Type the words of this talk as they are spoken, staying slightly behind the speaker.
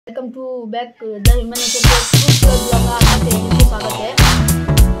Welcome to back the human nature के blog में आपका तहे दिल से स्वागत है।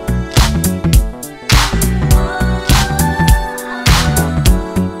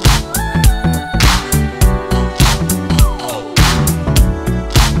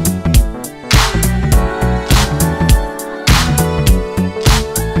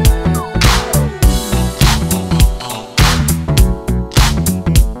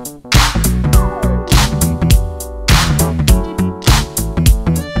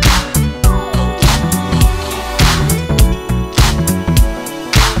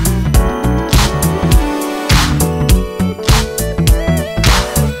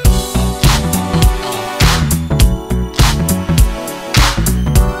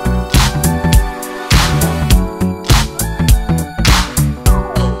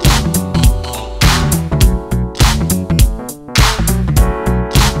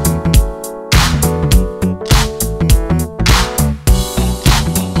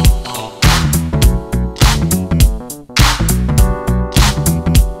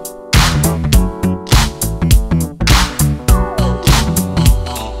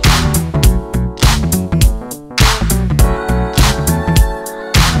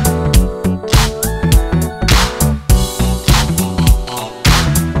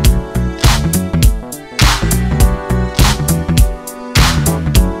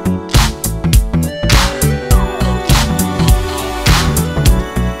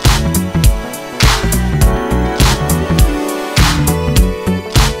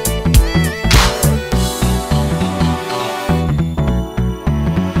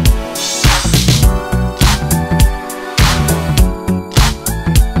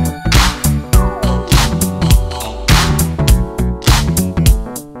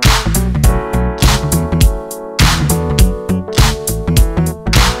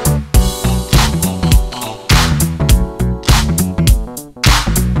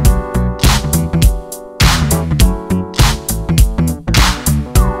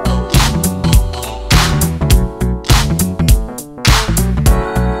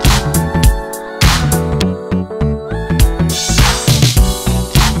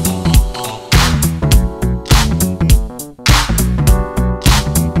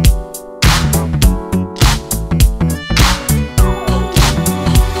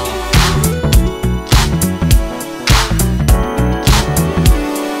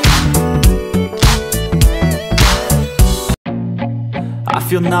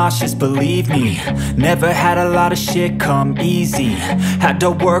 I feel nauseous, believe me. Never had a lot of shit come easy. Had to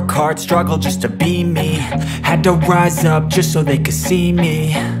work hard, struggle just to be me. Had to rise up just so they could see me.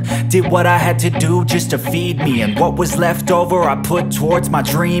 Did what I had to do just to feed me. And what was left over I put towards my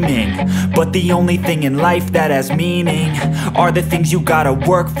dreaming. But the only thing in life that has meaning are the things you gotta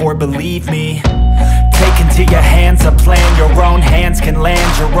work for, believe me. Take into your hands a plan, your own hands can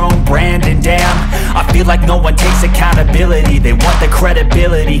land your own brand. And damn, I feel like no one takes accountability. They want the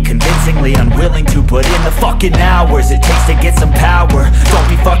credibility, convincingly unwilling to put in the fucking hours it takes to get some power. Don't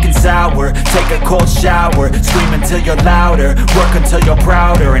be fucking sour, take a cold shower. Scream until you're louder, work until you're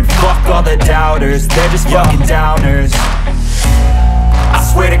prouder. And fuck all the doubters, they're just fucking downers. I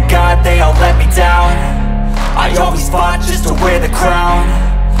swear to God they all let me down. I always fought just to wear the crown.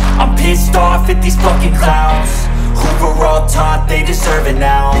 I'm pissed off at these fucking clowns who were all taught they deserve an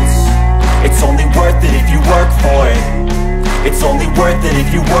ounce. It's only worth it if you work for it. It's only worth it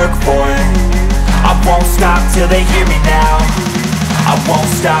if you work for it. I won't stop till they hear me now. I won't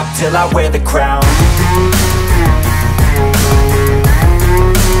stop till I wear the crown.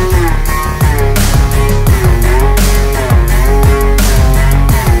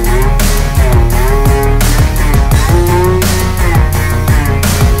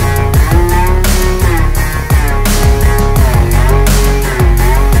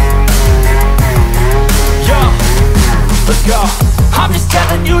 I'm just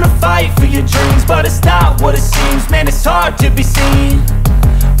telling you to fight for your dreams, but it's not what it seems. Man, it's hard to be seen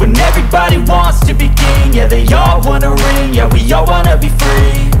when everybody wants to be king. Yeah, they all wanna ring, yeah, we all wanna be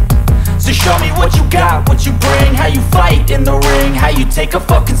free. So show me what you got, what you bring. How you fight in the ring, how you take a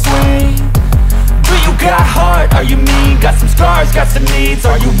fucking swing. Do you got heart, are you mean? Got some scars, got some needs,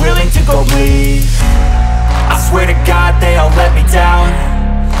 are you willing to go bleed? I swear to God they all let me down.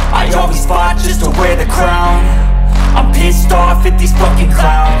 I always fought just to wear the crown. I'm pissed off at these fucking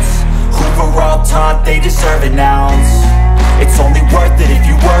clowns who were all taught they deserve an ounce. It's only worth it if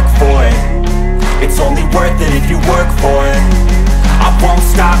you work for it. It's only worth it if you work for it. I won't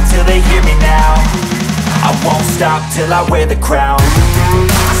stop till they hear me now. I won't stop till I wear the crown.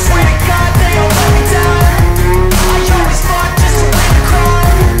 I swear to God